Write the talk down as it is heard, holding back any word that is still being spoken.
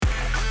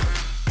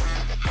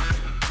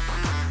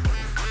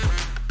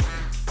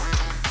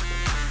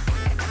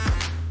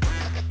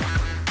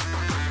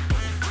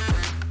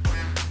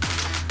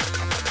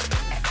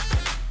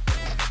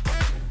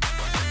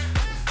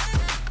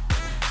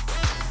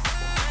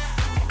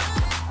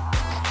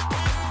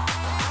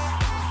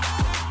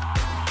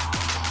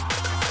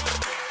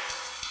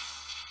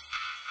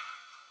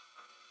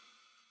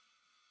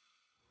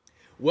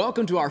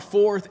Welcome to our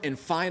fourth and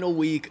final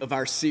week of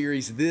our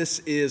series, This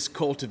is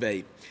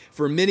Cultivate.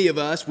 For many of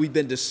us, we've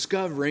been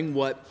discovering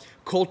what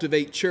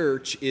Cultivate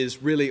Church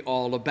is really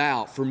all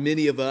about. For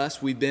many of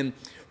us, we've been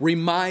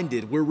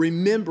reminded, we're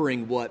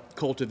remembering what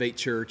Cultivate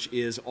Church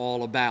is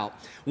all about.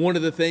 One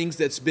of the things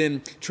that's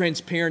been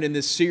transparent in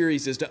this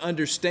series is to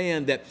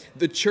understand that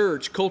the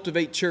church,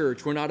 Cultivate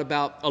Church, we're not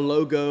about a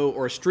logo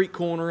or a street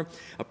corner,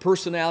 a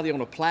personality on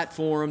a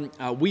platform.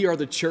 We are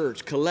the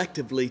church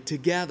collectively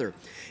together.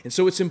 And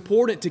so it's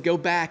important to go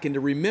back and to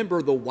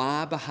remember the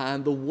why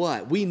behind the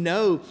what. We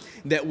know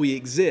that we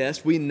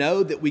exist. We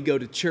know that we go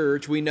to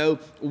church. We know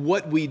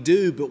what we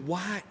do, but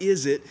why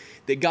is it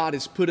that God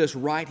has put us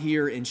right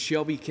here in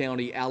Shelby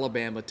County,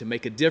 Alabama, to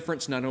make a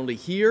difference not only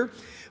here,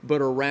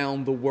 but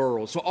around the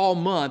world? So all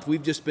month,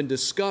 we've just been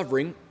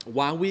discovering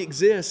why we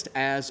exist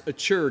as a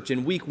church.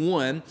 In week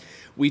one,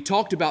 we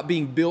talked about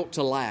being built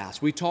to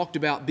last. We talked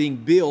about being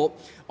built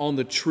on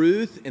the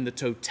truth and the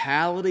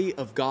totality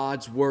of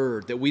God's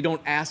Word, that we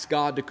don't ask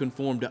God to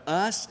conform to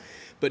us,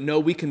 but no,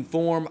 we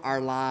conform our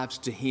lives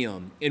to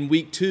Him. In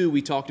week two,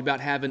 we talked about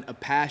having a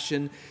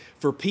passion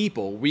for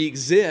people. We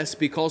exist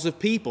because of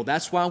people.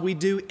 That's why we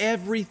do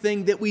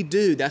everything that we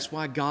do. That's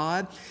why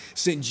God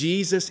sent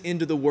Jesus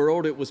into the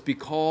world. It was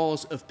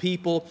because of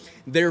people.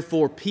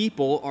 Therefore,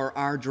 people are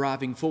our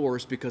driving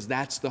force because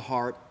that's the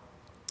heart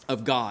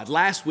of God.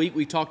 Last week,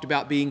 we talked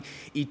about being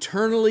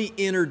eternally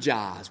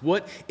energized.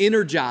 What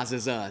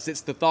energizes us?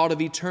 It's the thought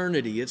of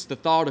eternity. It's the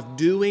thought of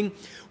doing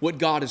what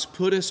God has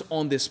put us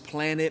on this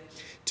planet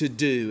to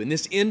do. And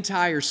this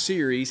entire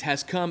series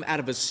has come out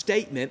of a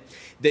statement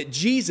that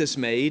Jesus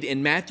made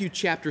in Matthew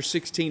chapter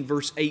 16,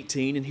 verse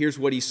 18. And here's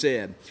what He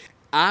said: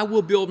 "I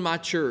will build my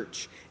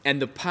church,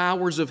 and the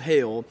powers of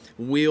hell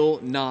will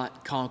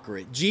not conquer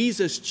it."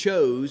 Jesus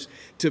chose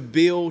to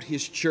build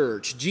His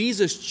church.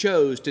 Jesus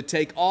chose to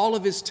take all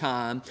of His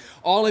time,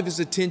 all of His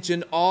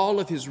attention, all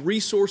of His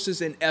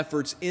resources and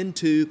efforts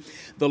into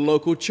the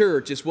local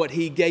church. It's what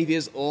He gave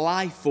His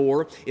life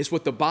for. It's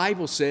what the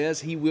Bible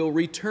says He will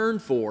return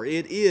for.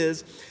 It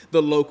is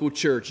the local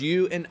church.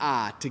 You and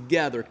I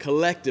together,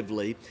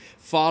 collectively,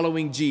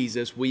 following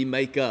Jesus, we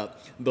make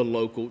up the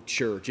local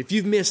church. If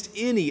you've missed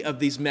any of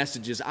these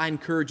messages, I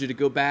encourage you to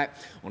go back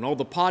on all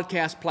the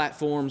podcast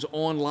platforms,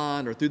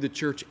 online, or through the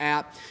church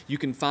app. You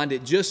can find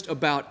it just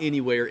about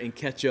anywhere and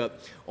catch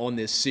up on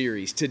this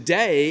series.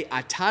 Today,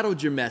 I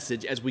titled your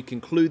message as we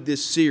conclude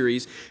this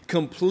series,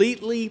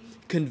 Completely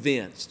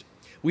Convinced.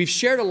 We've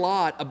shared a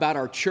lot about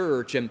our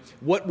church and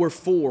what we're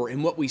for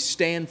and what we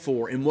stand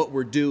for and what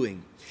we're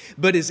doing.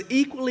 But as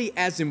equally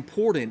as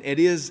important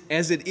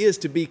as it is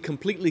to be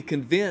completely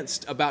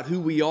convinced about who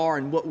we are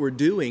and what we're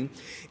doing,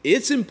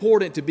 it's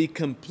important to be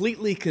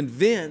completely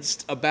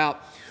convinced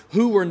about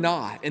who we're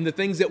not and the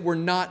things that we're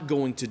not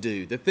going to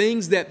do, the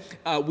things that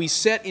we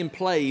set in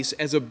place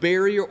as a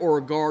barrier or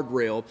a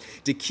guardrail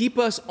to keep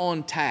us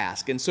on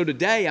task. And so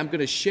today I'm going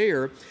to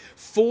share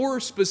 4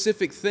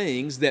 specific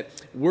things that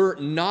we're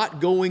not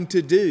going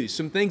to do,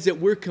 some things that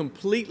we're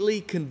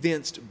completely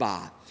convinced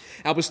by.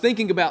 I was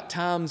thinking about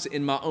times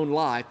in my own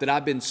life that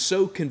I've been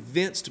so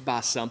convinced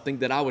by something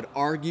that I would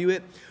argue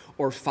it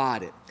or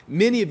fight it.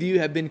 Many of you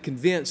have been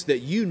convinced that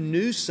you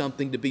knew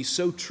something to be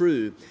so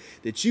true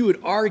that you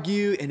would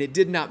argue and it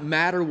did not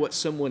matter what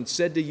someone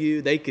said to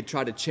you. They could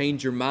try to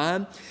change your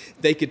mind.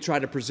 They could try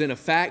to present a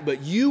fact,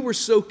 but you were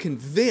so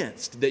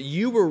convinced that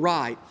you were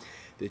right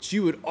that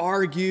you would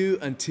argue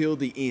until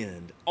the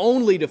end,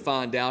 only to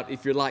find out,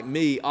 if you're like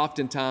me,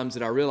 oftentimes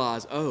that I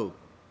realize,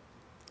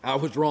 I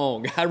was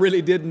wrong. I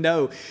really didn't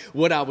know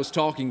what I was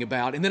talking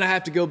about. And then I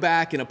have to go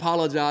back and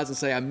apologize and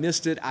say, I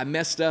missed it. I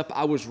messed up.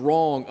 I was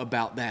wrong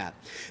about that.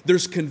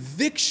 There's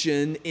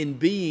conviction in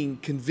being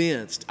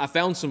convinced. I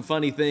found some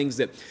funny things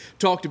that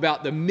talked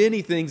about the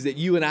many things that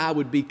you and I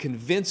would be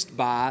convinced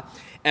by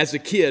as a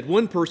kid.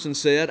 One person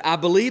said, I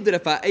believe that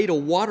if I ate a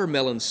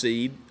watermelon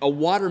seed, a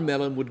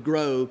watermelon would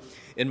grow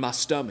in my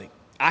stomach.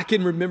 I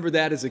can remember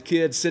that as a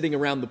kid sitting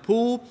around the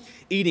pool,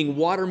 eating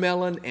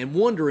watermelon and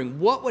wondering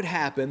what would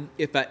happen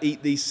if I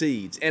eat these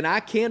seeds. And I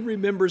can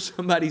remember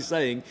somebody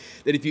saying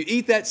that if you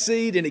eat that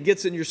seed and it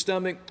gets in your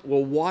stomach,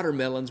 well,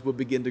 watermelons will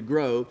begin to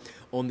grow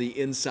on the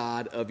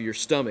inside of your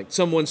stomach.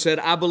 Someone said,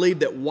 I believe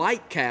that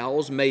white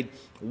cows made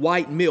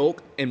white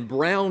milk and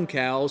brown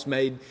cows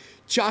made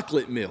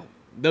chocolate milk.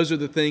 Those are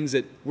the things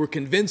that we're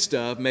convinced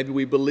of, maybe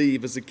we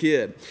believe as a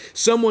kid.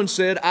 Someone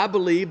said, I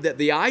believe that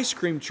the ice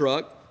cream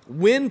truck,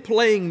 when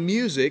playing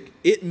music,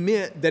 it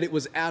meant that it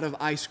was out of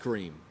ice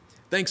cream.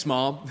 Thanks,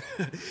 Mom.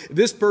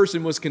 This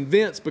person was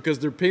convinced because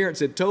their parents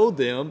had told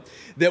them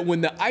that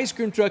when the ice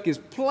cream truck is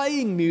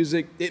playing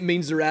music, it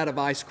means they're out of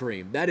ice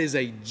cream. That is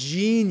a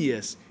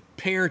genius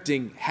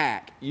parenting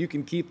hack. You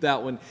can keep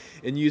that one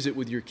and use it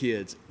with your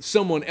kids.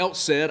 Someone else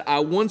said, I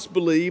once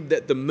believed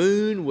that the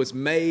moon was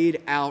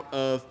made out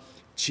of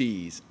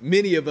cheese.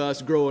 Many of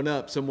us growing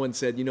up, someone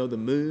said, the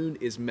moon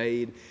is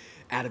made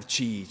out of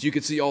cheese. You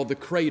could see all the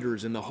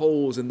craters and the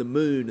holes in the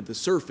moon and the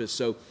surface,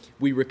 so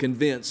we were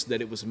convinced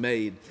that it was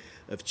made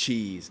of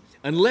cheese.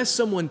 Unless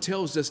someone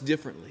tells us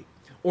differently,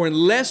 or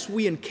unless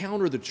we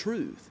encounter the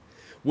truth.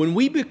 When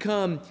we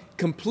become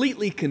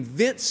completely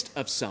convinced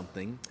of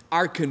something,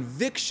 our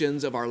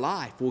convictions of our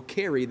life will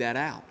carry that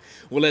out.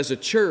 Well, as a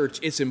church,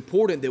 it's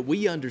important that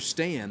we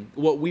understand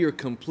what we are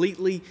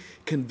completely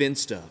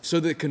convinced of, so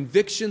the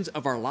convictions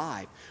of our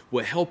life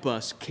will help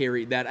us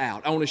carry that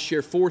out. I want to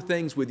share 4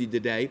 things with you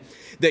today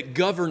that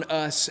govern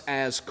us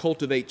as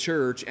Cultivate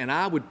Church, and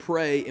I would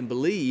pray and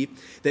believe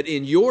that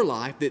in your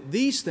life that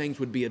these things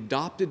would be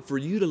adopted for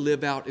you to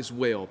live out as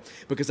well,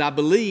 because I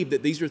believe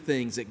that these are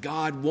things that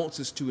God wants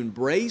us to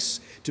embrace,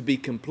 to be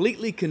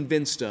completely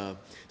convinced of,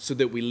 so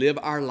that we live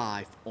our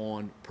life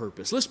on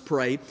purpose. Let's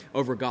pray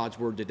over God's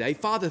Word today.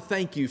 Father,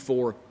 thank you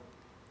for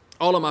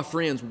all of my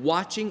friends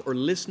watching or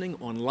listening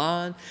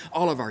online,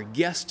 all of our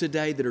guests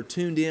today that are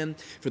tuned in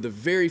for the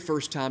very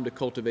first time to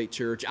Cultivate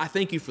Church. I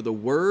thank you for the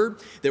word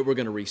that we're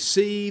going to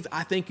receive.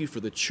 I thank you for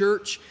the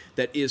church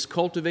that is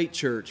Cultivate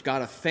Church.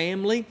 God, a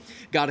family,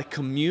 God, a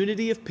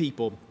community of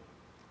people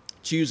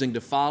choosing to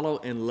follow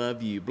and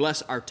love you.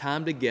 Bless our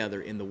time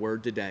together in the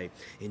Word today.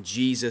 In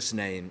Jesus'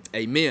 name,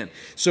 amen.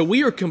 So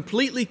we are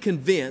completely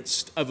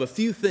convinced of a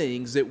few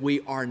things that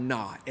we are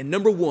not. And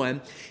number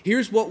 1,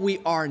 here's what we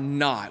are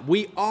not.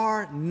 We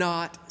are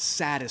not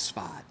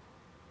satisfied.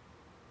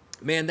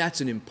 Man, that's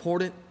an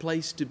important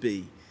place to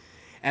be.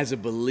 As a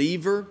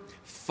believer,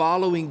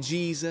 following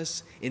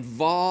Jesus,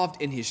 involved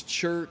in His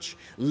church,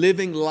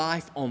 living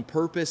life on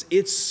purpose,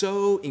 it's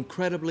so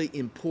incredibly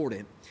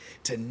important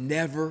to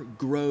never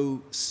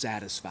grow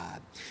satisfied.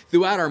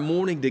 Throughout our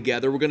morning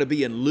together, we're going to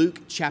be in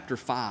Luke chapter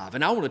 5,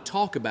 and I want to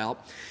talk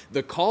about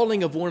the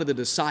calling of one of the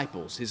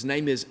disciples. His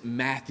name is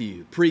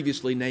Matthew,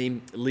 previously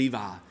named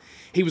Levi.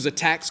 He was a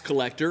tax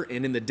collector,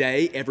 and in the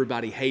day,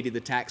 everybody hated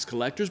the tax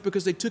collectors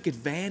because they took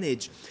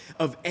advantage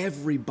of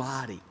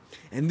everybody.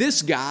 And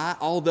this guy,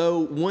 although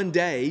one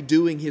day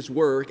doing his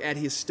work at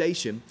his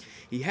station,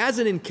 he has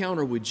an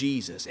encounter with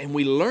Jesus, and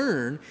we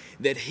learn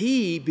that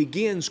he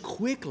begins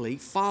quickly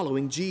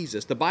following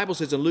Jesus. The Bible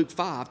says in Luke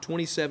 5,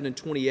 27 and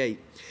 28,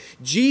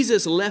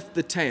 Jesus left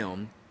the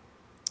town.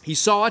 He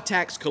saw a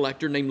tax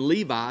collector named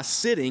Levi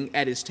sitting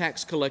at his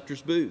tax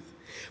collector's booth.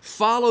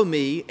 "Follow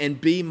me and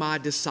be my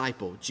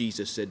disciple,"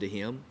 Jesus said to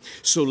him.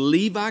 So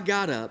Levi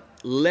got up,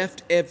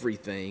 left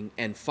everything,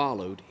 and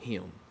followed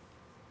him.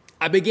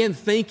 I began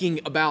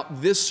thinking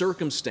about this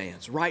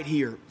circumstance right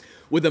here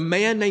with a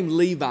man named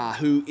Levi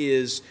who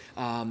is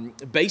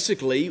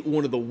basically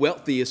one of the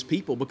wealthiest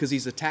people because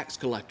he's a tax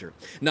collector.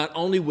 Not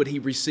only would he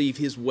receive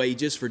his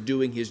wages for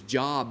doing his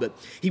job, but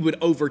he would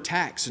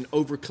overtax and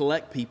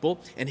overcollect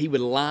people, and he would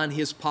line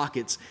his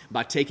pockets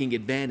by taking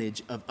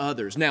advantage of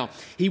others. Now,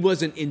 he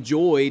wasn't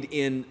enjoyed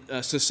in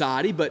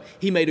society, but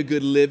he made a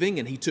good living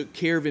and he took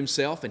care of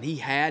himself, and he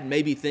had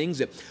maybe things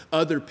that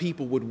other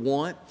people would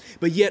want.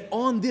 But yet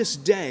on this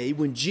day,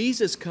 when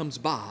Jesus comes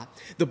by,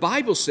 the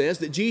Bible says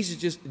that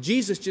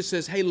Jesus just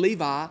says, "Hey,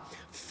 Levi,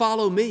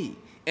 follow me."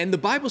 And the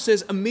Bible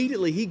says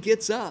immediately he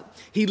gets up,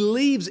 he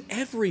leaves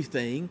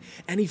everything,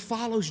 and he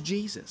follows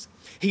Jesus.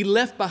 He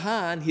left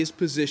behind his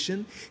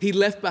position. He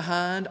left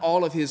behind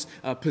all of his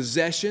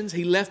possessions.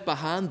 He left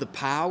behind the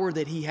power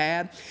that he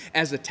had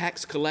as a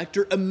tax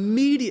collector.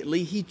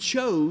 Immediately he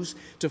chose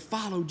to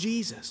follow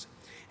Jesus.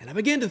 And I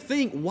began to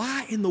think,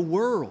 why in the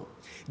world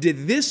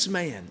did this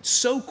man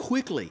so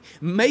quickly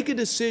make a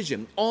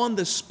decision on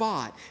the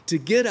spot to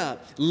get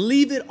up,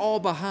 leave it all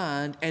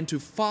behind, and to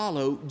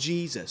follow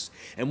Jesus?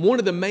 And one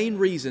of the main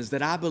reasons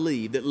that I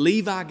believe that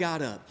Levi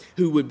got up,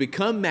 who would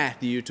become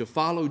Matthew, to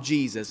follow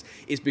Jesus,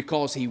 is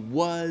because he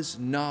was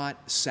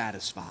not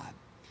satisfied.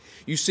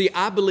 You see,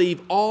 I believe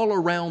all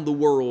around the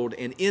world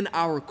and in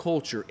our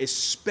culture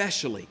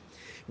especially,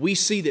 we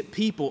see that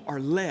people are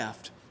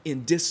left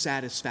in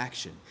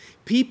dissatisfaction.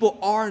 People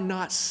are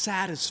not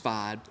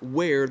satisfied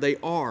where they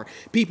are.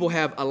 People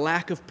have a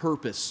lack of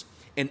purpose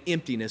and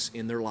emptiness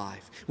in their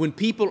life. When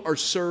people are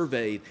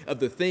surveyed of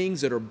the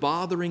things that are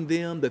bothering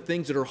them, the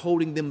things that are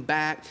holding them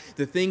back,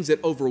 the things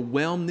that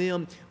overwhelm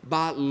them,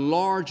 by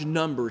large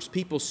numbers,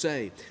 people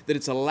say that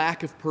it's a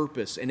lack of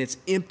purpose and it's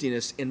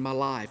emptiness in my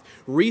life.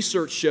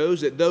 Research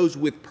shows that those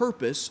with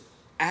purpose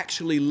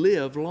actually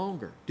live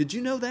longer. Did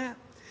you know that?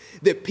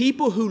 That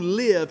people who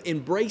live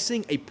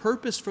embracing a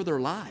purpose for their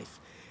life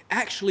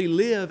actually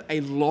live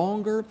a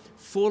longer,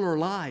 fuller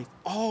life,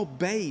 all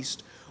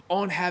based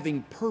on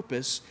having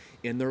purpose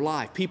in their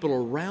life. People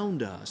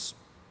around us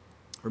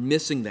are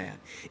missing that.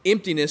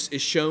 Emptiness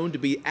is shown to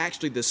be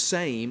actually the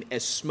same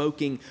as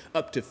smoking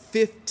up to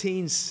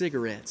 15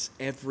 cigarettes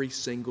every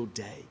single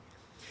day.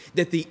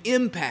 That the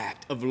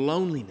impact of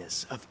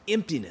loneliness, of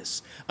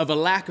emptiness, of a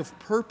lack of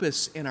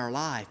purpose in our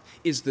life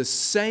is the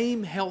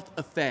same health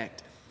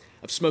effect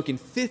of smoking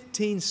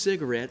 15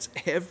 cigarettes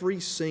every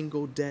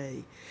single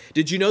day.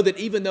 Did you know that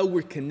even though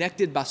we're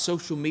connected by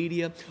social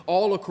media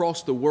all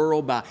across the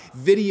world, by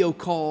video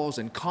calls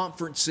and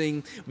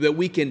conferencing, that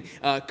we can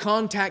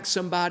contact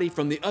somebody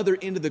from the other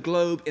end of the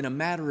globe in a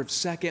matter of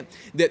seconds,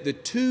 that the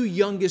two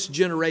youngest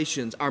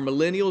generations, our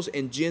millennials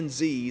and Gen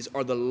Zs,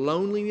 are the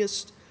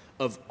loneliest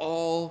of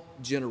all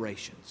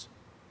generations.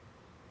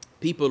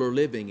 People are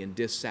living in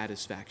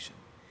dissatisfaction.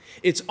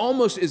 It's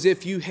almost as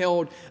if you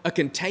held a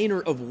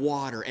container of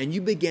water and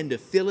you began to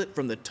fill it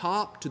from the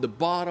top to the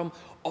bottom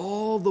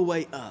all the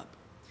way up.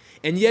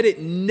 And yet it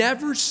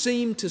never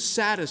seemed to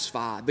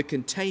satisfy the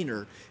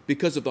container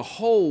because of the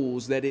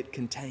holes that it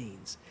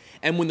contains.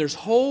 And when there's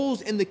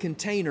holes in the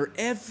container,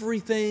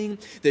 everything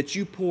that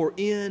you pour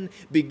in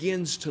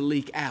begins to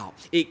leak out.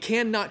 It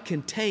cannot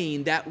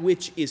contain that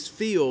which is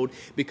filled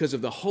because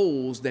of the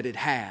holes that it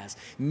has.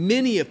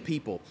 Many of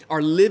people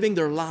are living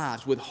their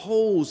lives with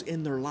holes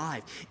in their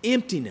life,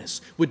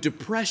 emptiness, with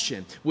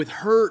depression, with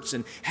hurts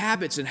and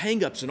habits and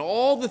hang-ups and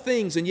all the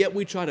things, and yet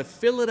we try to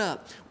fill it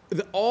up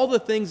with all the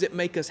things that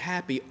make us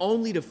happy,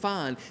 only to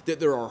find that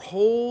there are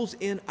holes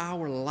in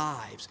our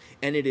lives,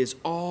 and it is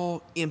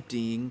all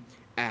emptying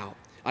out.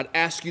 I'd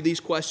ask you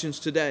these questions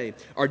today.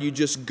 Are you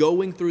just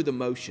going through the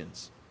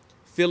motions,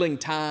 filling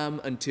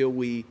time until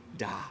we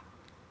die?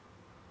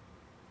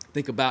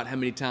 Think about how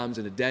many times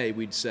in a day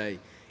we'd say,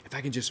 if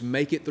I can just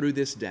make it through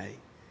this day,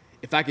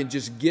 if I can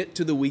just get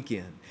to the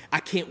weekend, I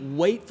can't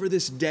wait for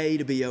this day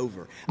to be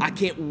over. I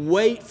can't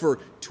wait for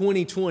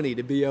 2020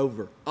 to be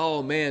over.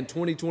 Oh man,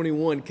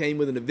 2021 came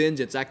with a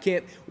vengeance. I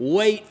can't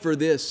wait for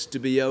this to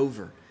be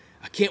over.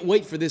 I can't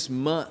wait for this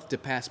month to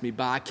pass me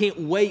by. I can't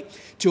wait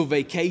till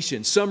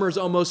vacation. Summer's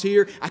almost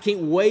here. I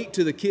can't wait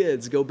till the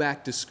kids go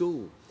back to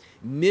school.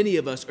 Many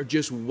of us are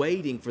just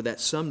waiting for that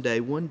someday,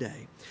 one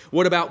day.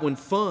 What about when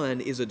fun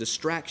is a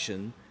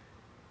distraction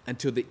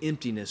until the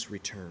emptiness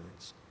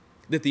returns?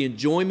 That the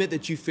enjoyment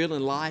that you feel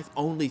in life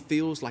only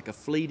feels like a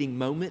fleeting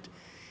moment.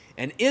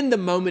 And in the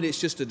moment,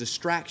 it's just a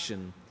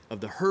distraction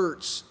of the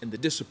hurts and the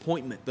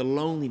disappointment, the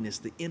loneliness,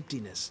 the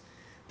emptiness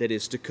that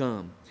is to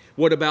come.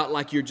 What about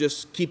like you're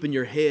just keeping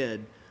your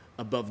head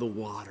above the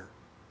water?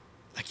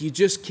 Like you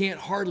just can't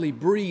hardly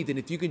breathe. And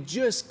if you can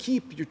just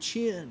keep your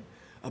chin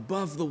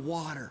above the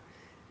water,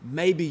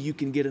 maybe you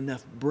can get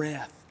enough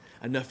breath,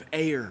 enough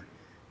air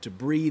to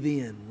breathe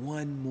in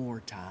one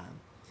more time.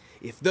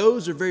 If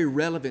those are very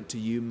relevant to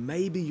you,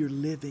 maybe you're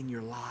living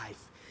your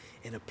life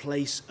in a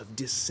place of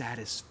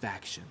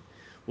dissatisfaction.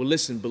 Well,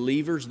 listen,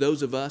 believers,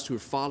 those of us who are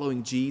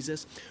following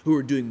Jesus, who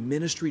are doing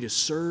ministry to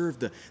serve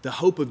the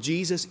hope of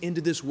Jesus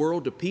into this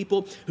world to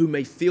people who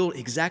may feel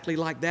exactly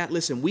like that,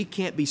 listen, we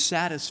can't be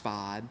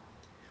satisfied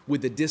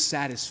with the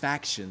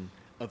dissatisfaction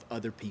of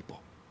other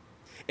people.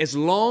 As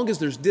long as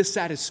there's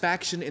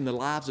dissatisfaction in the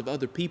lives of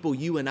other people,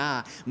 you and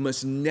I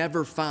must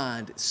never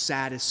find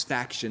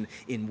satisfaction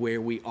in where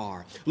we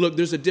are. Look,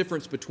 there's a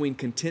difference between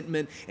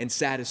contentment and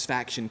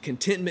satisfaction.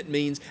 Contentment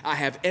means I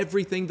have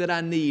everything that I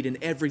need and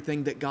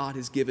everything that God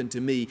has given to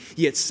me.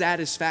 Yet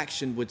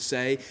satisfaction would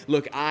say,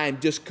 look, I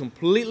am just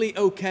completely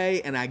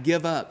okay and I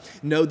give up.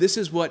 No, this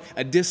is what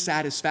a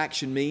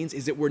dissatisfaction means,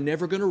 is that we're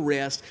never going to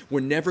rest.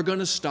 We're never going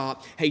to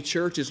stop. Hey,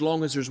 church, as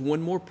long as there's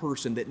one more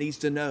person that needs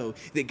to know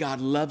that God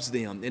loves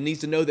them, and needs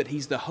to know that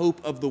He's the hope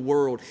of the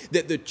world,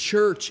 that the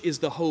church is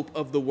the hope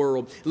of the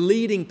world,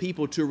 leading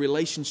people to a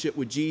relationship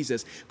with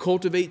Jesus.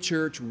 Cultivate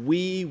Church,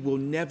 we will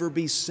never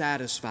be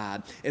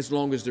satisfied as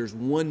long as there's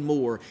one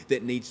more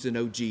that needs to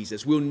know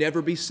Jesus. We'll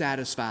never be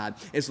satisfied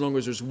as long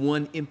as there's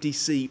one empty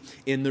seat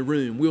in the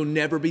room. We'll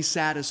never be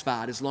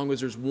satisfied as long as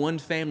there's one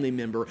family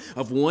member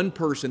of one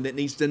person that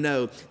needs to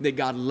know that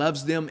God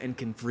loves them and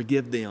can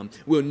forgive them.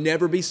 We'll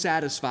never be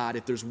satisfied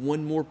if there's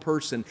one more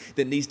person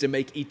that needs to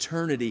make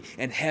eternity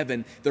and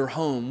heaven their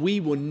home. We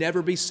will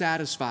never be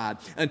satisfied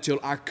until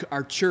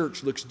our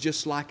church looks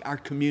just like our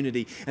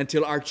community,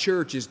 until our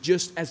church is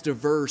just as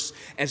diverse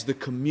as the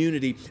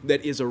community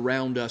that is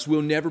around us.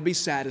 We'll never be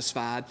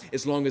satisfied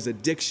as long as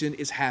addiction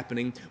is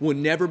happening. We'll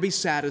never be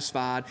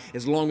satisfied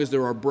as long as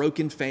there are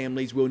broken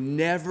families. We'll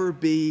never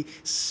be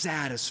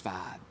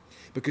satisfied,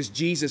 because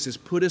Jesus has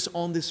put us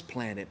on this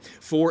planet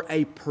for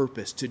a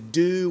purpose, to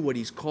do what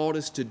He's called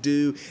us to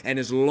do. And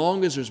as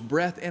long as there's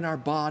breath in our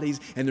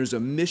bodies and there's a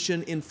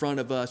mission in front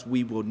of us,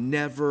 we will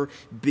never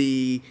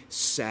be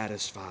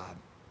satisfied.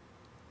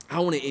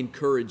 I want to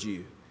encourage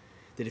you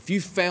that if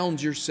you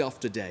found yourself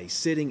today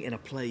sitting in a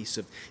place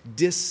of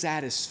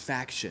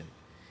dissatisfaction,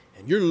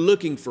 and you're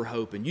looking for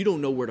hope and you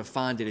don't know where to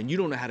find it and you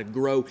don't know how to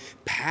grow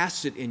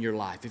past it in your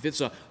life, if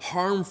it's a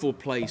harmful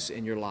place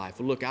in your life,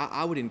 well, look,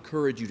 I would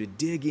encourage you to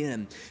dig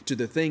in to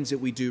the things that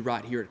we do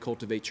right here at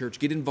Cultivate Church.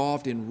 Get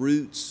involved in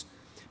Roots.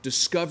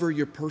 Discover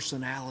your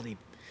personality.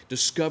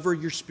 Discover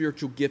your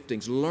spiritual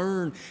giftings.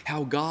 Learn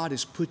how God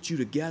has put you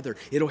together.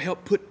 It'll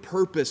help put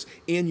purpose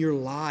in your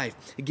life.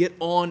 Get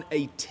on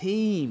a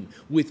team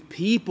with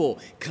people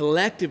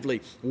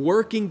collectively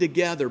working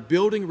together,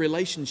 building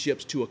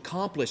relationships to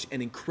accomplish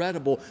an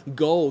incredible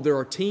goal. There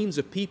are teams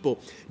of people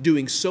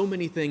doing so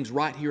many things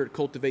right here at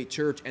Cultivate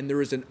Church, and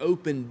there is an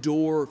open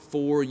door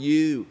for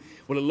you.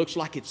 Well, it looks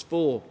like it's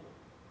full.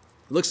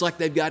 Looks like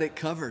they've got it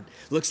covered.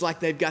 Looks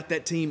like they've got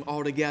that team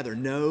all together.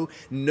 No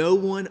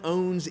one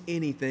owns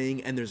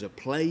anything, and there's a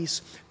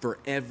place for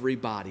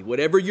everybody.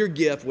 Whatever your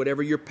gift,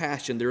 whatever your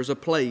passion, there's a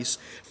place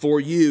for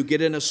you.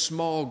 Get in a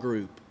small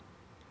group.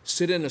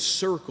 Sit in a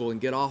circle and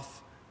get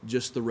off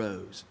just the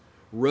rows.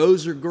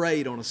 Rows are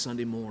great on a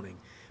Sunday morning,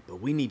 but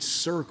we need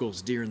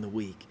circles during the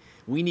week.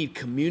 We need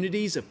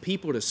communities of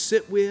people to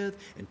sit with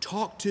and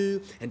talk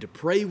to and to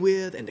pray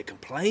with and to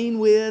complain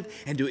with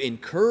and to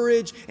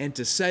encourage and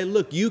to say,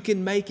 look, you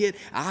can make it.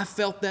 I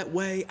felt that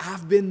way.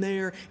 I've been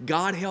there.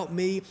 God helped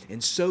me,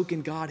 and so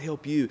can God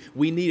help you.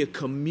 We need a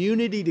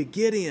community to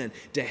get in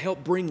to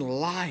help bring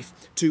life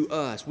to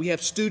us. We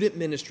have student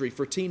ministry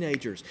for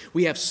teenagers.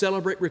 We have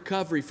Celebrate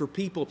Recovery for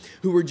people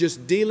who are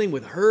just dealing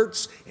with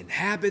hurts and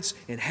habits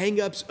and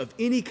hang-ups of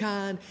any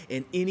kind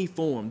and any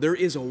form. There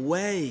is a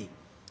way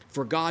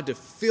for God to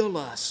fill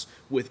us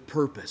with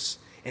purpose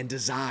and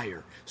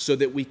desire so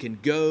that we can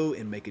go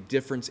and make a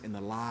difference in the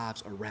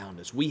lives around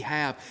us. We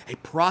have a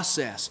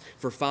process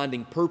for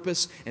finding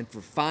purpose and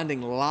for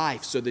finding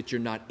life so that you're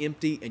not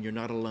empty and you're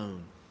not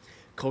alone.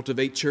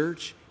 Cultivate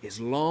Church, as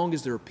long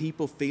as there are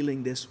people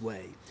feeling this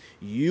way,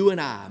 you and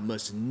I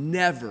must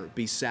never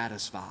be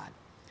satisfied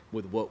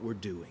with what we're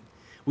doing.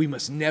 We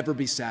must never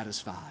be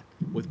satisfied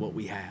with what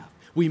we have.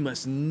 We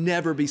must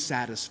never be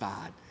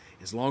satisfied.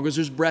 As long as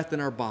there's breath in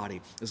our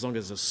body, as long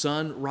as the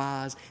sun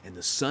rises and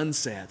the sun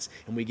sets,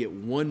 and we get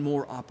one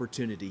more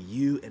opportunity,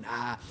 you and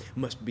I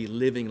must be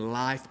living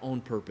life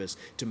on purpose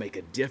to make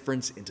a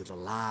difference into the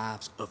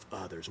lives of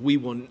others. We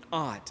will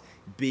not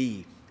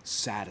be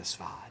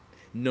satisfied.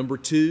 Number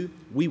two,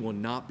 we will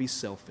not be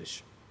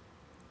selfish.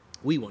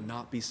 We will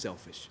not be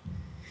selfish.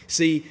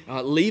 See,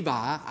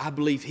 Levi, I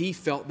believe he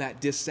felt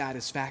that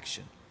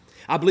dissatisfaction.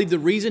 I believe the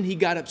reason he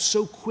got up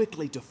so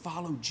quickly to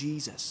follow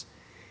Jesus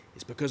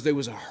is because there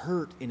was a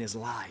hurt in his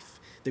life.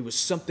 There was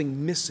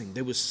something missing.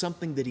 There was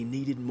something that he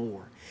needed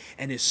more.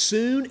 And as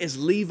soon as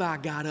Levi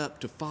got up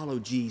to follow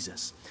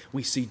Jesus,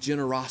 we see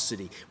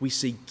generosity, we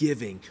see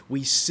giving,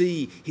 we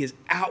see his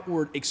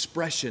outward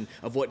expression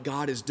of what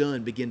God has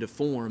done begin to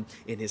form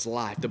in his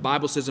life. The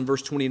Bible says in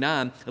verse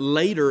 29,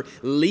 later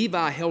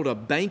Levi held a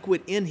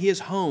banquet in his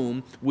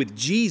home with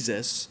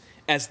Jesus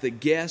as the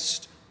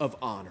guest of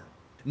honor.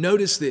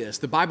 Notice this.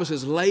 The Bible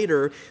says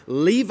later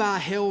Levi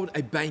held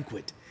a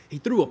banquet. He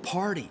threw a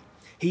party.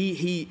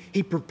 He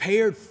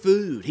prepared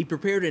food. He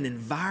prepared an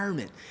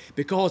environment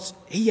because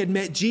he had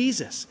met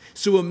Jesus.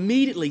 So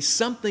immediately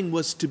something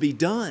was to be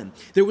done.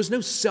 There was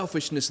no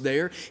selfishness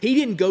there. He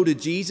didn't go to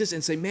Jesus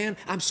and say, man,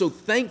 I'm so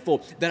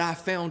thankful that I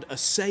found a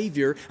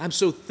Savior. I'm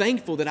so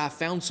thankful that I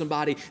found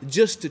somebody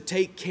just to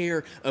take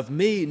care of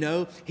me.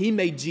 No, he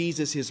made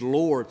Jesus his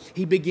Lord.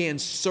 He began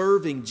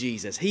serving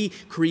Jesus. He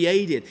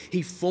created,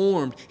 he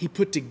formed, he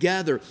put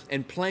together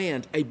and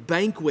planned a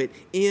banquet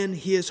in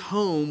his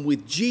home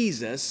with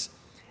Jesus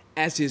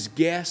as his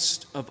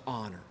guest of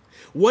honor.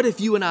 What if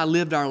you and I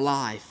lived our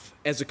life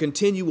as a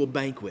continual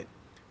banquet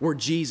where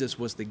Jesus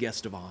was the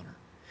guest of honor?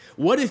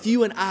 What if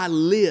you and I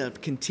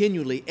lived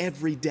continually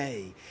every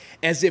day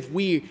as if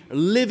we are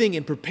living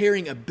and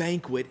preparing a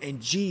banquet and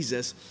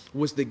Jesus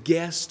was the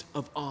guest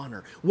of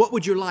honor? What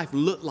would your life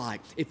look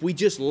like if we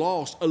just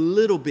lost a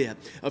little bit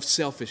of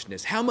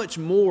selfishness? How much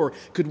more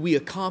could we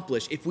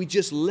accomplish if we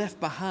just left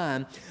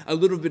behind a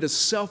little bit of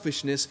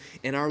selfishness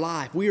in our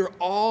life? We are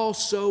all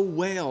so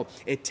well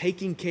at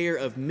taking care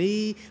of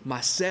me,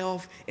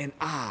 myself, and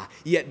I.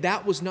 Yet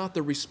that was not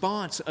the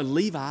response of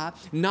Levi,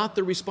 not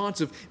the response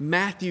of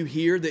Matthew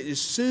here, that as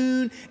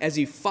soon as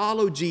he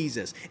followed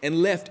Jesus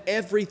and left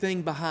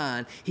everything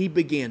behind, he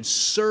began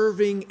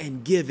serving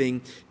and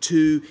giving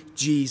to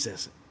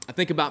Jesus. I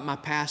think about my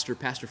pastor,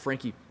 Pastor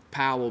Frankie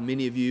Powell.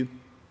 Many of you,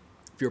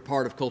 if you're a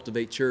part of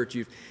Cultivate Church,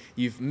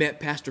 you've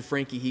met Pastor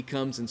Frankie. He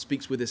comes and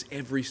speaks with us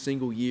every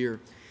single year.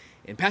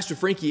 And Pastor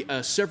Frankie,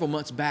 several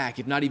months back,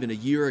 if not even a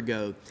year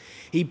ago,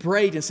 he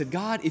prayed and said,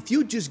 God, if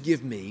you just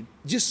give me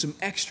just some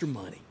extra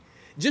money,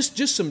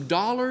 just some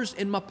dollars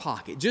in my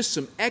pocket, just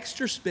some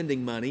extra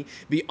spending money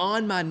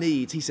beyond my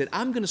needs, he said,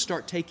 I'm going to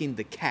start taking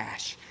the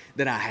cash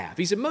that I have.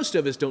 He said, most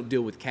of us don't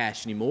deal with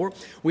cash anymore.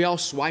 We all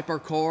swipe our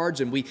cards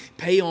and we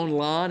pay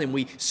online and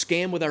we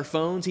scan with our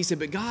phones. He said,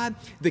 but God,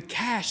 the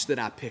cash that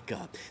I pick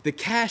up, the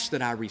cash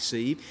that I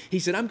receive, he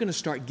said, I'm going to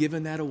start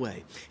giving that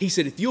away. He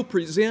said, if you'll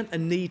present a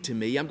need to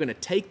me, I'm going to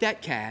take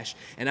that cash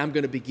and I'm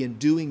going to begin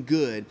doing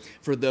good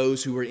for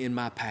those who are in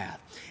my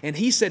path. And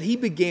he said he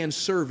began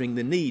serving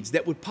the needs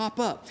that would pop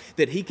up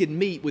that he could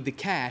meet with the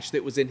cash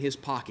that was in his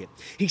pocket.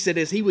 He said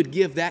as he would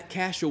give that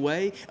cash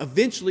away,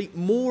 eventually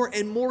more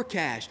and more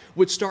cash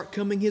would start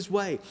coming his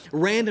way.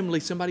 Randomly,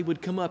 somebody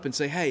would come up and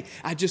say, hey,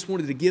 I just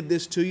wanted to give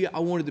this to you. I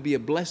wanted to be a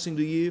blessing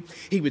to you.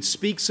 He would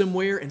speak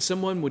somewhere and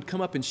someone would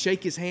come up and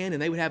shake his hand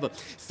and they would have a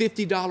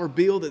 $50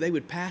 bill that they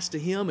would pass to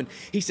him. And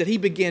he said he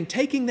began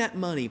taking that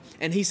money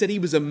and he said he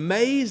was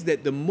amazed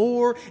that the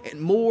more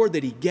and more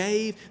that he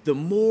gave, the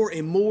more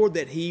and more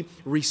that he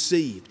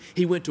received.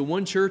 He went to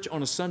one church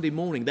on a Sunday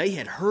morning. They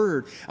had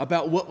heard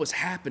about what was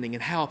happening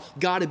and how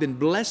God had been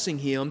blessing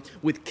him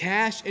with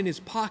cash in his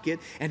pocket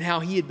and how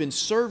he had been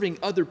serving serving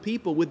other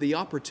people with the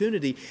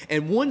opportunity.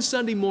 And one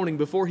Sunday morning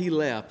before he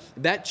left,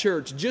 that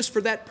church, just for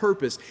that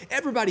purpose,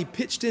 everybody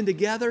pitched in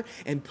together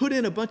and put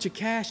in a bunch of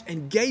cash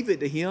and gave it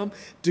to him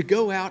to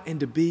go out and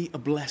to be a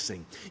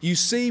blessing. You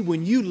see,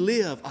 when you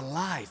live a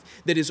life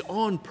that is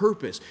on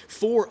purpose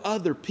for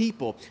other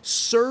people,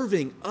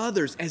 serving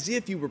others as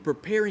if you were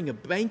preparing a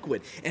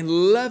banquet and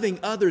loving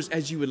others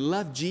as you would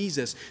love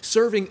Jesus,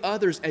 serving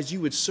others as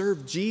you would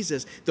serve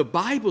Jesus, the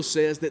Bible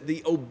says that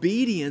the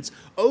obedience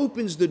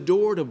opens the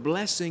door to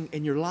blessing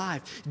in your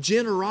life.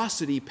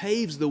 Generosity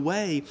paves the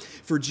way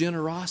for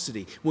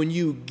generosity. When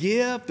you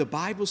give, the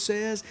Bible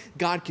says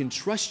God can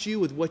trust you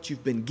with what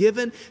you've been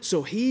given,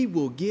 so He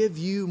will give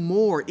you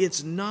more.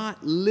 It's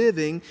not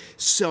living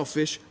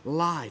selfish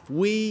life.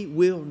 We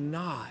will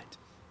not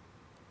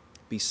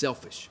be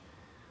selfish.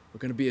 We're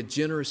going to be a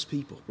generous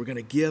people. We're going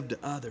to give to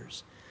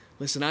others.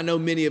 Listen, I know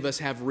many of us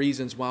have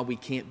reasons why we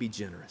can't be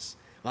generous.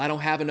 Well, I don't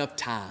have enough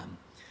time,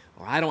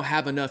 or I don't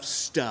have enough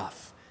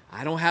stuff.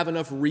 I don't have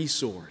enough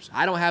resource.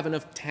 I don't have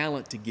enough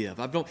talent to give.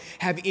 I don't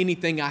have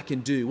anything I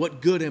can do.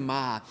 What good am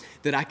I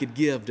that I could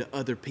give to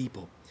other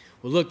people?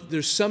 Well, look,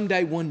 there's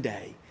someday, one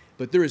day,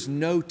 but there is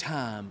no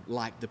time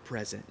like the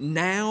present.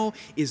 Now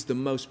is the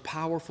most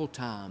powerful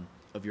time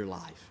of your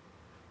life.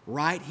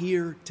 Right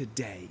here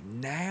today,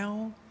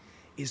 now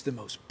is the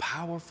most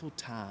powerful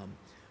time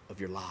of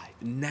your life.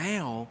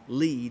 Now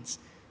leads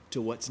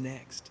to what's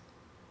next.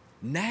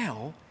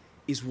 Now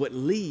is what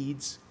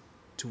leads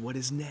to what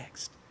is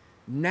next.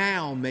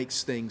 Now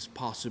makes things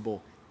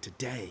possible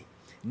today.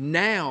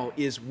 Now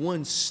is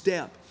one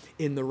step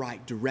in the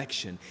right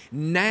direction.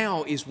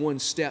 Now is one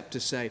step to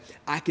say,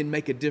 I can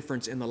make a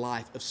difference in the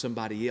life of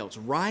somebody else.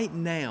 Right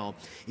now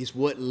is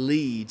what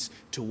leads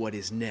to what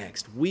is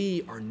next.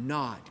 We are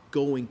not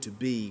going to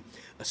be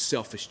a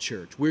selfish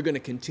church. We're going to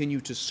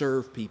continue to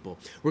serve people.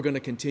 We're going to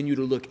continue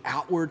to look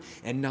outward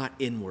and not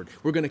inward.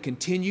 We're going to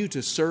continue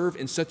to serve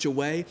in such a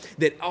way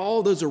that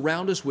all those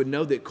around us would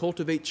know that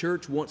Cultivate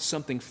Church wants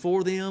something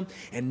for them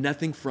and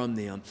nothing from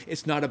them.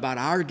 It's not about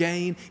our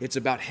gain, it's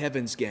about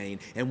heaven's gain.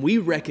 And we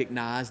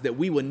recognize that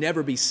we will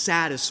never be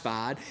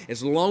satisfied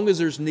as long as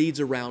there's needs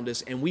around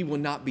us, and we will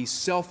not be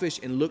selfish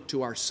and look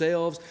to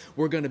ourselves.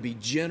 We're going to be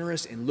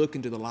generous and look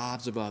into the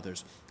lives of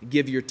others.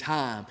 Give your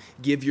time,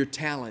 give your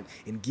talent,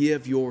 and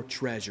give your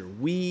treasure.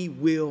 We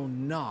will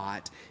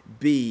not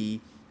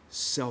be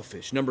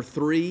selfish. Number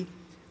 3,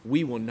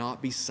 we will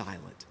not be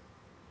silent.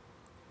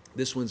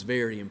 This one's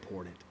very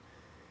important.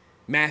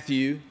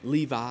 Matthew,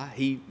 Levi,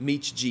 he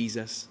meets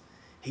Jesus.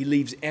 He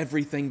leaves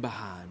everything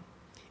behind.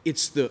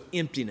 It's the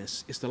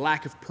emptiness, it's the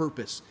lack of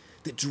purpose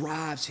that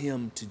drives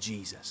him to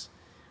Jesus.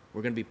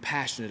 We're going to be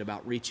passionate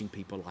about reaching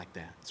people like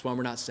that. That's why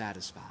we're not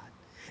satisfied.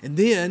 And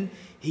then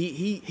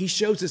he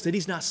shows us that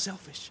he's not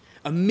selfish.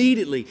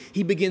 Immediately,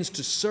 he begins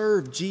to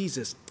serve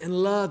Jesus and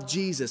love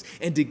Jesus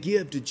and to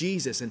give to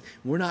Jesus. And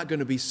we're not going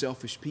to be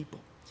selfish people.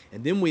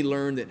 And then we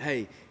learn that,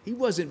 hey, he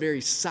wasn't very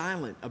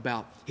silent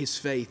about his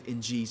faith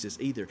in Jesus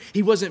either.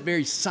 He wasn't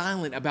very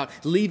silent about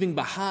leaving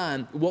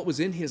behind what was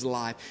in his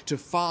life to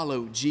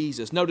follow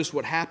Jesus. Notice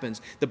what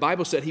happens. The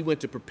Bible said he went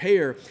to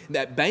prepare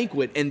that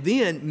banquet, and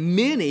then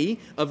many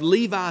of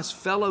Levi's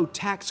fellow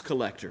tax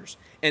collectors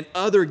and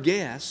other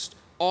guests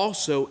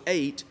also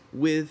ate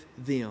with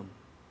them.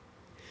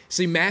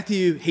 See,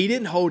 Matthew, he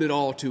didn't hold it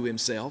all to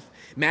himself.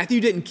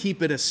 Matthew didn't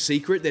keep it a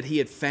secret that he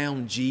had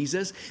found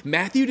Jesus.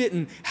 Matthew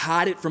didn't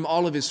hide it from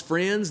all of his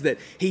friends that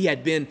he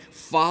had been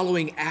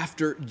following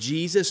after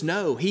Jesus.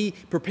 No, he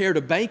prepared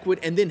a banquet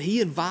and then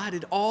he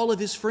invited all of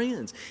his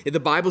friends. The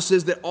Bible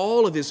says that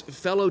all of his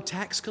fellow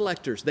tax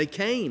collectors, they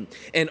came,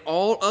 and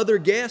all other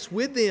guests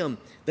with them.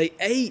 They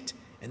ate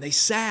and they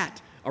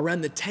sat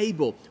around the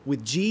table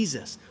with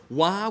Jesus.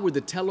 Why were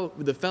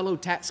the fellow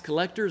tax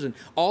collectors and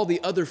all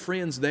the other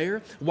friends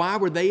there? Why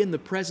were they in the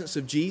presence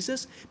of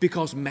Jesus?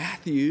 Because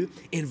Matthew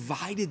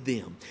invited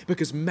them.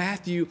 Because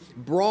Matthew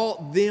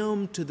brought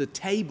them to the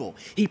table.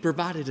 He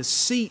provided a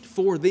seat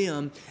for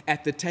them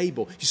at the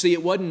table. You see,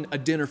 it wasn't a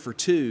dinner for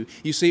two.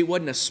 You see, it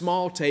wasn't a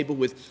small table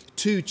with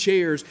 2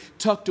 chairs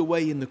tucked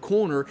away in the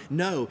corner.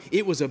 No,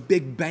 it was a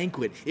big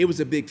banquet. It was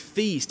a big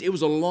feast. It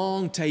was a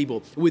long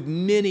table with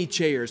many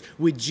chairs,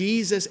 with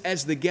Jesus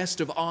as the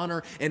guest of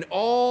honor, and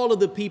all of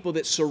the people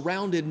that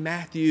surrounded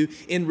Matthew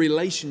in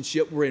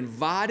relationship were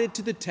invited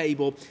to the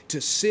table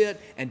to sit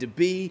and to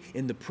be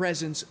in the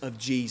presence of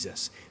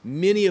Jesus.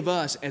 Many of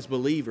us as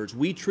believers,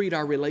 we treat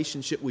our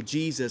relationship with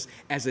Jesus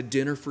as a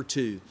dinner for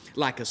two,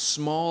 like a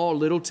small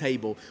little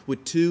table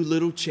with 2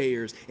 little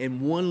chairs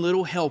and 1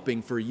 little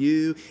helping for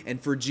you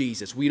and for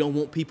Jesus. We don't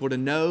want people to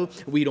know.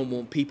 We don't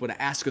want people to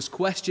ask us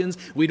questions.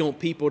 We don't want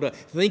people to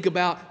think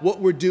about what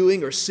we're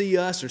doing or see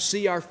us or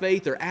see our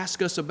faith or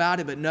ask us about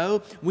it. But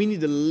no, we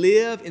need to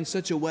live in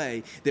such a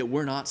way that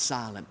we're not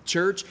silent.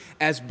 Church,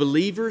 as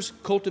believers,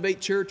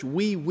 Cultivate Church,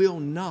 we will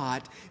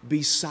not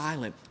be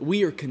silent.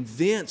 We are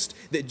convinced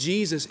that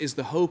Jesus is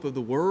the hope of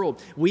the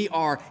world. We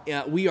are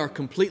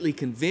completely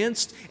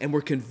convinced and we're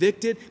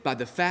convicted by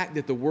the fact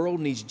that the world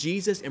needs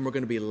Jesus, and we're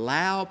going to be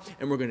loud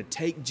and we're going to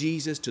take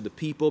Jesus to the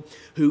people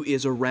who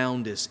is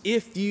around us.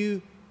 If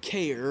you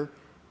care,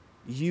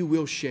 you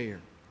will share.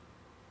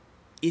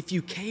 If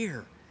you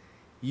care,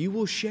 you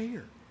will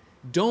share.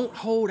 Don't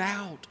hold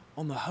out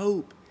on the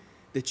hope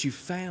that you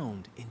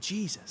found in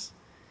Jesus.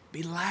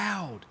 Be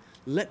loud.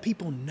 Let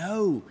people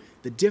know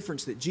the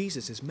difference that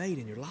Jesus has made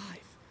in your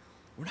life.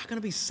 We're not going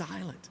to be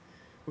silent.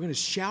 We're going to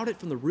shout it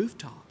from the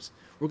rooftops.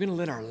 We're going to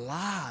let our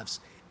lives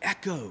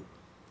echo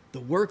the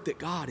work that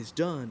God has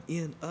done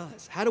in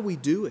us. How do we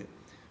do it?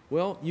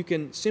 Well, you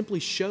can simply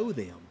show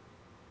them.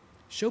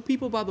 Show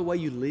people by the way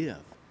you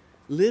live.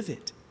 Live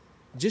it.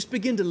 Just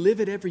begin to live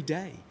it every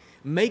day.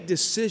 Make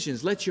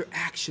decisions. Let your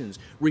actions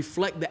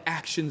reflect the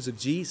actions of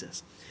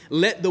Jesus.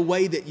 Let the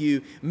way that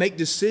you make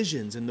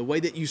decisions and the way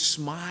that you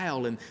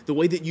smile and the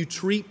way that you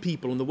treat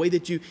people and the way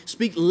that you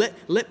speak,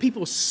 let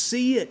people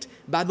see it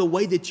by the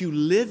way that you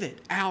live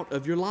it out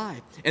of your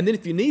life. And then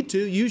if you need to,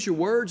 use your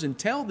words and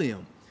tell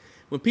them.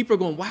 When people are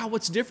going, wow,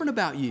 what's different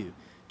about you?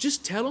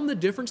 Just tell them the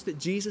difference that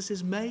Jesus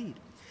has made.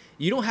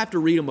 You don't have to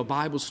read them a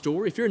Bible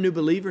story. If you're a new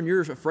believer and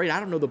you're afraid, I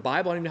don't know the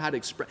Bible, I don't even know how to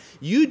express.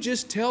 You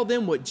just tell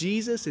them what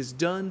Jesus has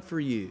done for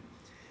you.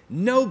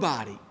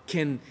 Nobody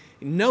can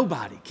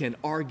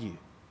argue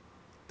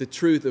the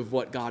truth of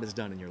what God has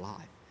done in your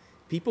life.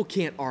 People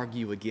can't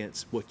argue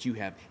against what you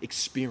have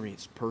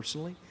experienced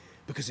personally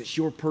because it's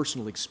your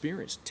personal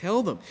experience.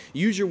 Tell them,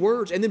 use your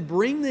words, and then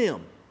bring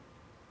them.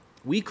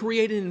 We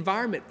create an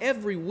environment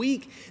every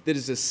week that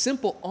is a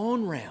simple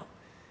on-ramp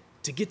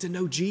to get to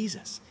know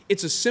Jesus.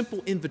 It's a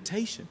simple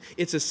invitation.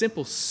 It's a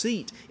simple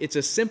seat. It's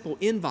a simple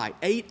invite.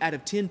 8 out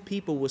of 10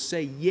 people will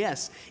say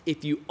yes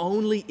if you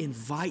only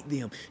invite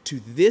them to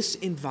this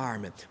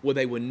environment where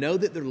they will know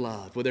that they're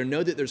loved, where they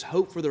know that there's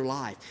hope for their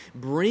life.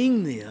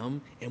 Bring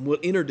them and we'll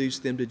introduce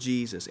them to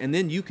Jesus. And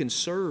then you can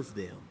serve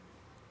them.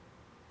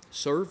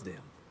 Serve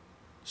them.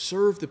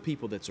 Serve the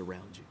people that's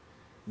around you.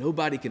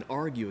 Nobody can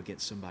argue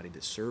against somebody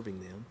that's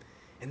serving them.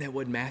 And that's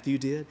what Matthew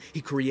did. He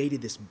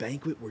created this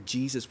banquet where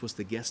Jesus was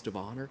the guest of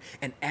honor.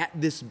 And at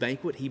this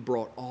banquet, he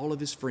brought all of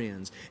his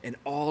friends and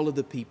all of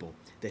the people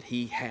that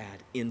he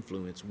had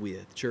influence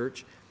with.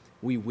 Church,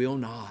 we will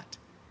not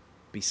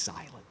be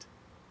silent.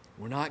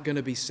 We're not going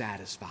to be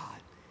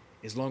satisfied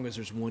as long as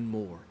there's one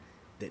more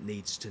that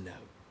needs to know.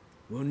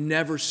 We'll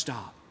never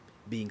stop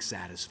being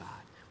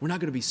satisfied. We're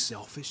not going to be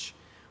selfish.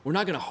 We're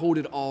not going to hold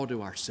it all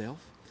to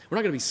ourselves. We're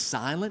not going to be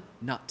silent,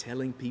 not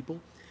telling people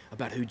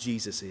about who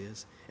Jesus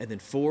is. And then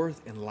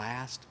fourth and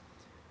last,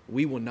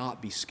 we will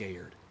not be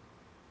scared.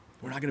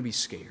 We're not going to be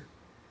scared.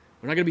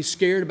 We're not going to be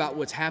scared about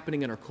what's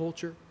happening in our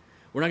culture.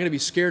 We're not going to be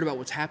scared about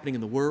what's happening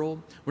in the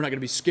world. We're not going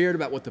to be scared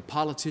about what the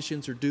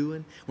politicians are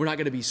doing. We're not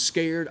going to be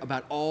scared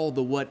about all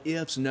the what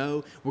ifs.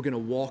 No, we're going to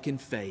walk in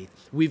faith.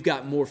 We've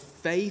got more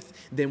faith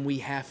than we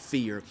have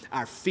fear.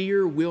 Our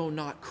fear will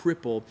not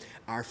cripple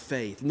our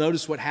faith.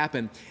 Notice what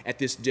happened at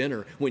this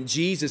dinner when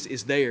Jesus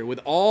is there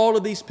with all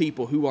of these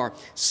people who are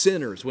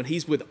sinners. When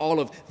he's with all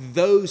of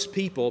those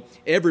people,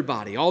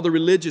 everybody, all the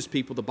religious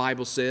people, the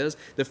Bible says,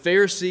 the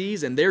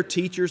Pharisees and their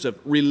teachers of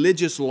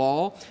religious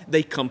law,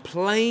 they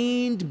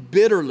complained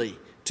bitterly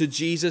to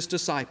Jesus'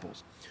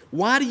 disciples.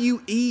 Why do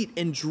you eat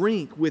and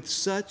drink with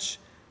such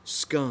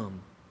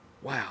scum?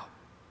 Wow.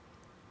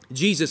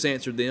 Jesus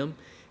answered them,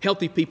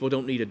 healthy people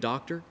don't need a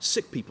doctor,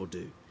 sick people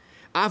do.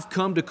 I've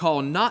come to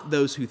call not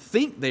those who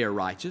think they are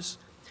righteous,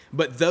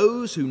 but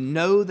those who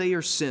know they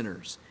are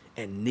sinners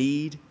and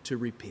need to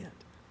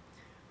repent.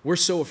 We're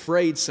so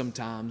afraid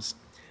sometimes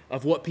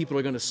of what people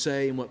are going to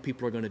say and what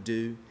people are going to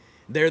do.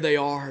 There they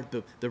are,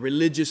 the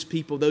religious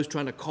people, those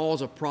trying to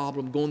cause a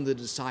problem, going to the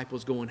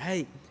disciples going,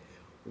 hey,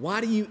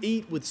 why do you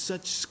eat with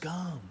such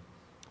scum?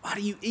 Why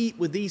do you eat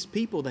with these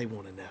people, they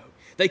want to know.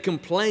 They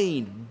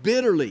complained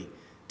bitterly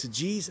to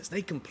Jesus.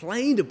 They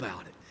complained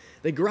about it.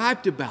 They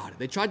griped about it.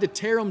 They tried to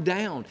tear them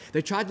down.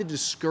 They tried to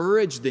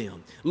discourage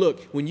them.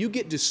 Look, when you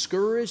get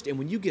discouraged and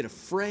when you get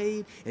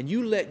afraid and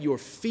you let your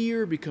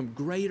fear become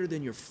greater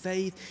than your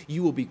faith,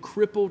 you will be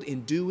crippled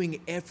in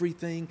doing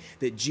everything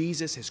that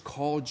Jesus has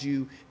called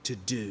you to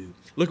do.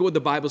 Look at what the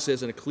Bible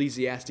says in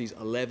Ecclesiastes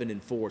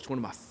 11:4. It's one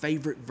of my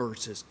favorite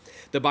verses.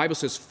 The Bible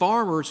says,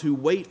 farmers who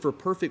wait for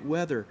perfect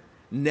weather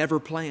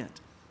never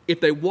plant. If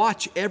they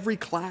watch every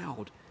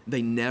cloud,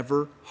 they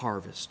never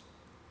harvest.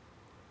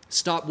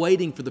 Stop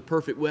waiting for the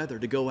perfect weather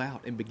to go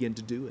out and begin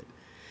to do it.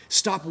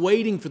 Stop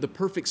waiting for the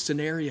perfect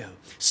scenario.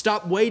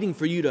 Stop waiting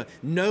for you to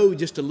know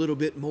just a little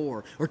bit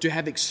more or to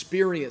have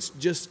experienced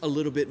just a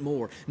little bit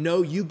more.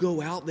 No, you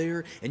go out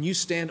there and you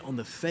stand on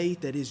the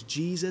faith that is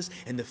Jesus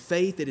and the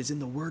faith that is in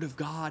the Word of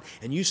God,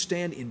 and you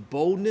stand in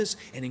boldness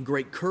and in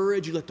great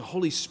courage. You let the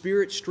Holy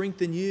Spirit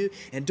strengthen you,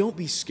 and don't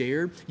be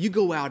scared. You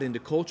go out into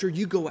culture.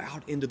 You go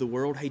out into the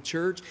world. Hey,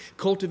 church,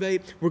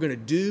 Cultivate, we're going to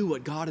do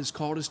what God has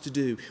called us to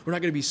do. We're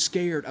not going to be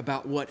scared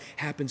about what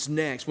happens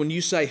next. When you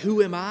say,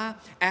 who am I?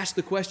 Ask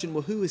the question,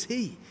 well, who is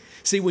he?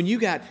 See, when you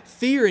got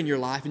fear in your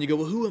life and you go,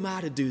 well, who am I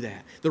to do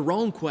that? The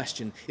wrong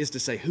question is to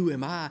say, who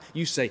am I?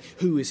 You say,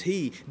 who is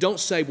he? Don't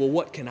say, well,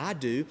 what can I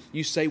do?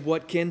 You say,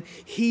 what can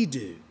he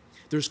do?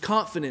 There's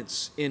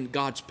confidence in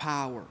God's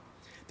power.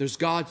 There's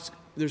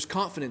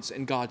confidence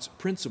in God's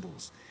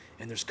principles.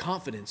 and there's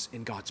confidence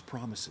in God's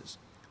promises.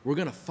 We're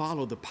going to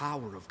follow the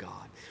power of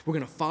God. We're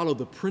going to follow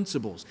the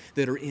principles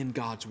that are in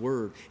God's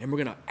Word, and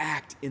we're going to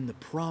act in the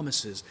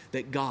promises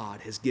that God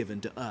has given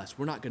to us.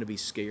 We're not going to be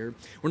scared.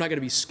 We're not going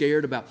to be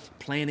scared about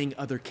planning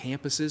other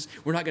campuses.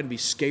 We're not going to be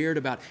scared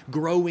about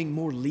growing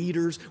more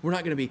leaders. We're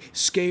not going to be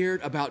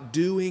scared about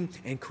doing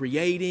and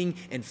creating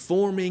and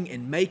forming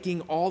and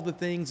making all the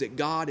things that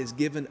God has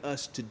given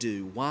us to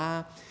do.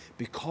 Why?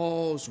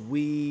 Because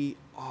we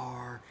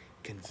are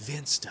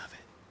convinced of it.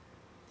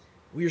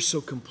 We are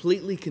so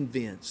completely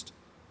convinced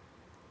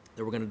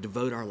that we're going to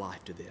devote our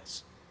life to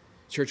this.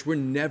 Church, we're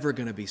never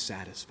going to be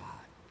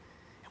satisfied.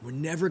 And we're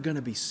never going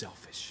to be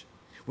selfish.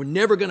 We're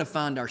never going to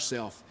find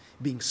ourselves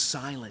being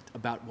silent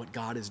about what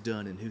God has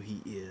done and who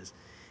He is.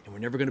 And we're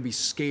never going to be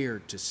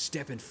scared to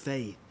step in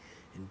faith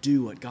and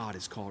do what God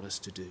has called us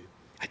to do.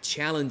 I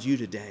challenge you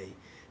today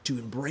to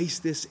embrace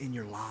this in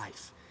your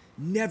life.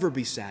 Never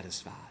be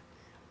satisfied.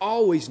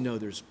 Always know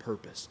there's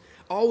purpose.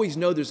 Always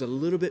know there's a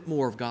little bit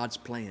more of God's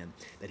plan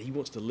that He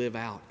wants to live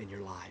out in your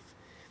life.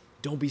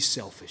 Don't be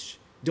selfish.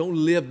 Don't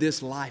live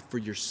this life for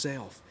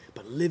yourself,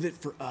 but live it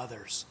for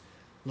others.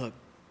 Look,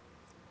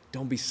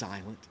 don't be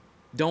silent.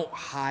 Don't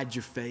hide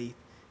your faith.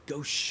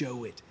 Go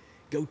show it.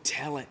 Go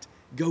tell it.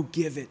 Go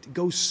give it.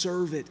 Go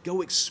serve it.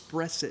 Go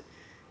express it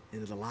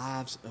into the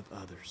lives of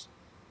others.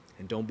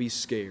 And don't be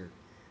scared.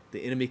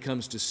 The enemy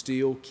comes to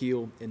steal,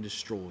 kill, and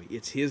destroy.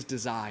 It's his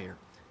desire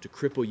to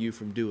cripple you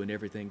from doing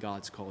everything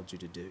God's called you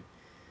to do.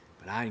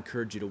 But I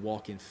encourage you to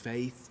walk in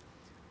faith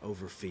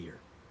over fear.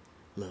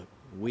 Look,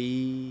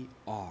 we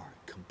are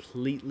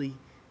completely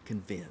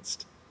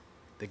convinced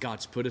that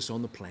God's put us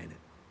on the planet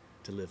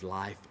to live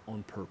life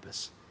on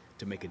purpose,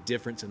 to make a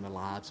difference in the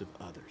lives of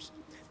others.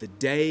 The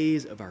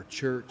days of our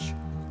church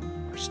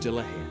are still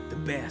ahead. The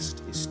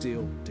best is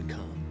still to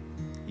come.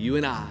 You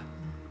and I,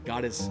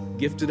 God has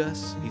gifted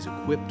us, He's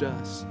equipped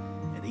us,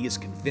 and He has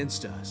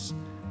convinced us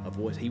of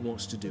what He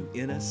wants to do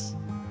in us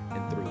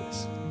and through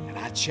us. And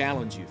I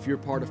challenge you, if you're a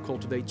part of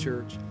Cultivate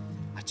Church,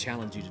 I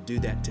challenge you to do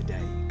that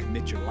today.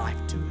 Commit your life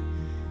to it.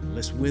 And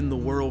let's win the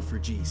world for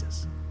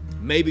Jesus.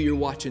 Maybe you're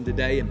watching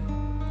today and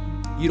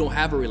you don't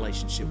have a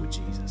relationship with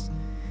Jesus.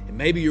 And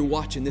maybe you're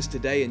watching this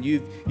today and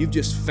you've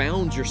just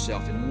found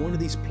yourself in one of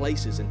these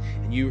places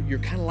and you're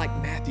kind of like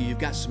Matthew. You've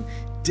got some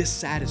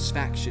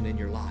dissatisfaction in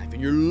your life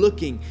and you're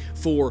looking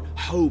for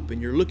hope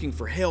and you're looking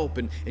for help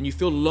and you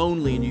feel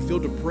lonely and you feel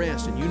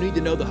depressed and you need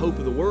to know the hope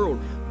of the world.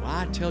 Well,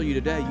 I tell you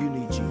today, you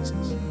need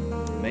Jesus.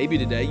 Maybe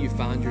today you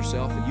find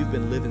yourself and you've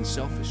been living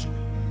selfishly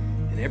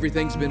and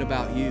everything's been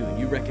about you and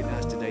you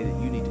recognize today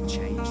that you need to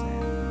change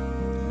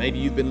that. Maybe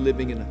you've been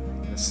living in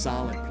a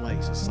silent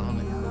place, a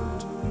silent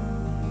hurt.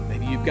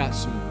 Maybe you've got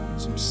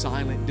some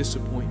silent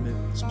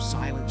disappointment, some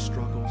silent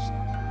struggles.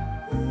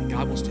 And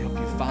God wants to help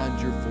you find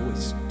your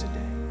voice today.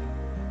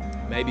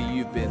 Maybe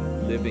you've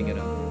been living in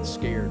a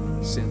scared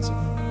sense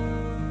of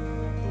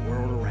the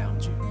world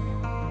around you.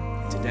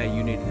 And today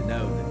you need to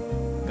know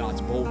that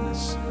God's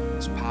boldness,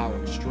 His power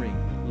and strength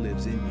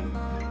lives in you,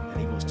 and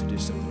He wants to do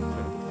something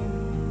incredible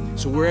for you.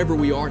 So wherever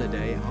we are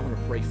today, I want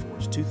to pray for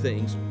us. Two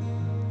things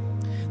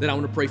that I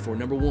want to pray for.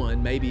 Number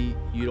one, maybe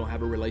you don't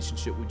have a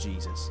relationship with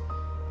Jesus.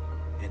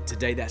 And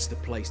today that's the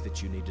place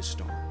that you need to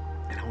start.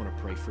 And I want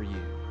to pray for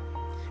you.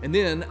 And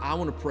then I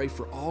want to pray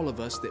for all of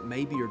us that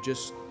maybe are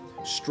just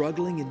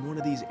struggling in one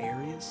of these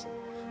areas,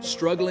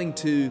 struggling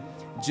to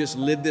just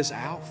live this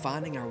out,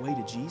 finding our way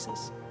to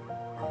Jesus.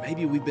 Or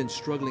maybe we've been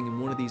struggling in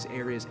one of these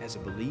areas as a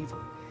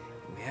believer,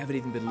 and we haven't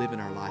even been living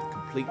our life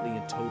completely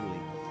and totally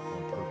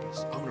on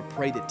purpose. I want to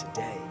pray that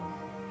today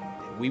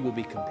that we will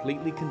be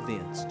completely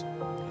convinced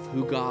of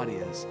who God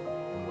is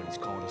and what He's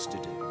called us to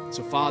do.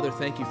 So Father,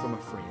 thank you for my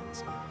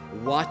friends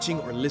watching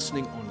or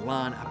listening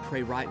online. I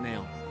pray right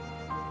now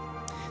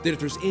that if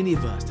there's any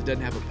of us that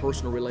doesn't have a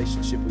personal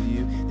relationship with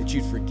you, that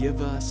you'd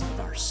forgive us of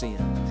our sin.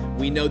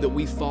 We know that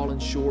we've fallen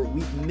short,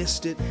 we've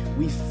missed it,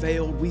 we've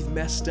failed, we've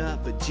messed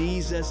up, but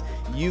Jesus,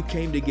 you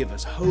came to give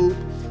us hope,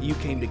 you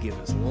came to give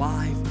us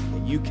life,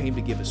 and you came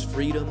to give us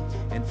freedom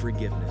and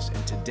forgiveness.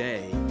 And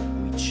today,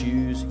 we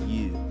choose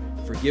you.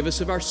 Forgive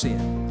us of our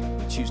sin.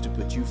 We choose to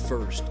put you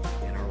first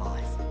in our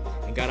life.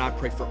 And God, I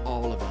pray for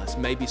all of us.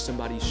 Maybe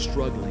somebody's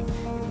struggling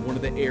in one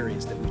of the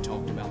areas that we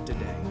talked about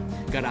today.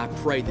 God, I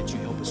pray that you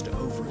help us to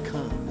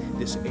overcome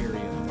this area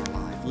of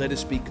our life. Let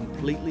us be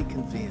completely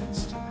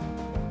convinced,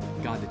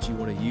 God, that you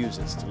want to use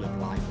us to live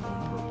life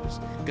on purpose.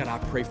 God, I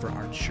pray for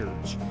our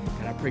church.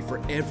 God, I pray for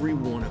every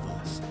one of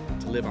us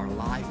to live our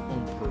life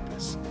on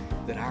purpose,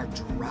 that our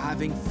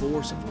driving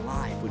force of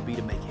life would be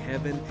to make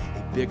heaven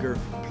a bigger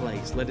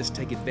place. Let us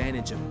take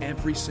advantage of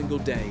every single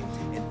day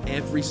and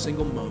every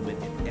single moment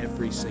and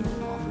every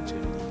single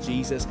opportunity.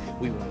 Jesus,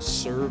 we want to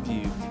serve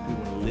you. We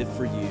want to live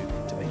for you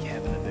to make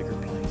heaven a bigger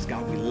place.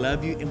 God, we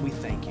love you and we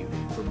thank you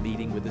for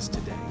meeting with us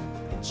today.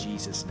 In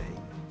Jesus'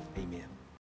 name.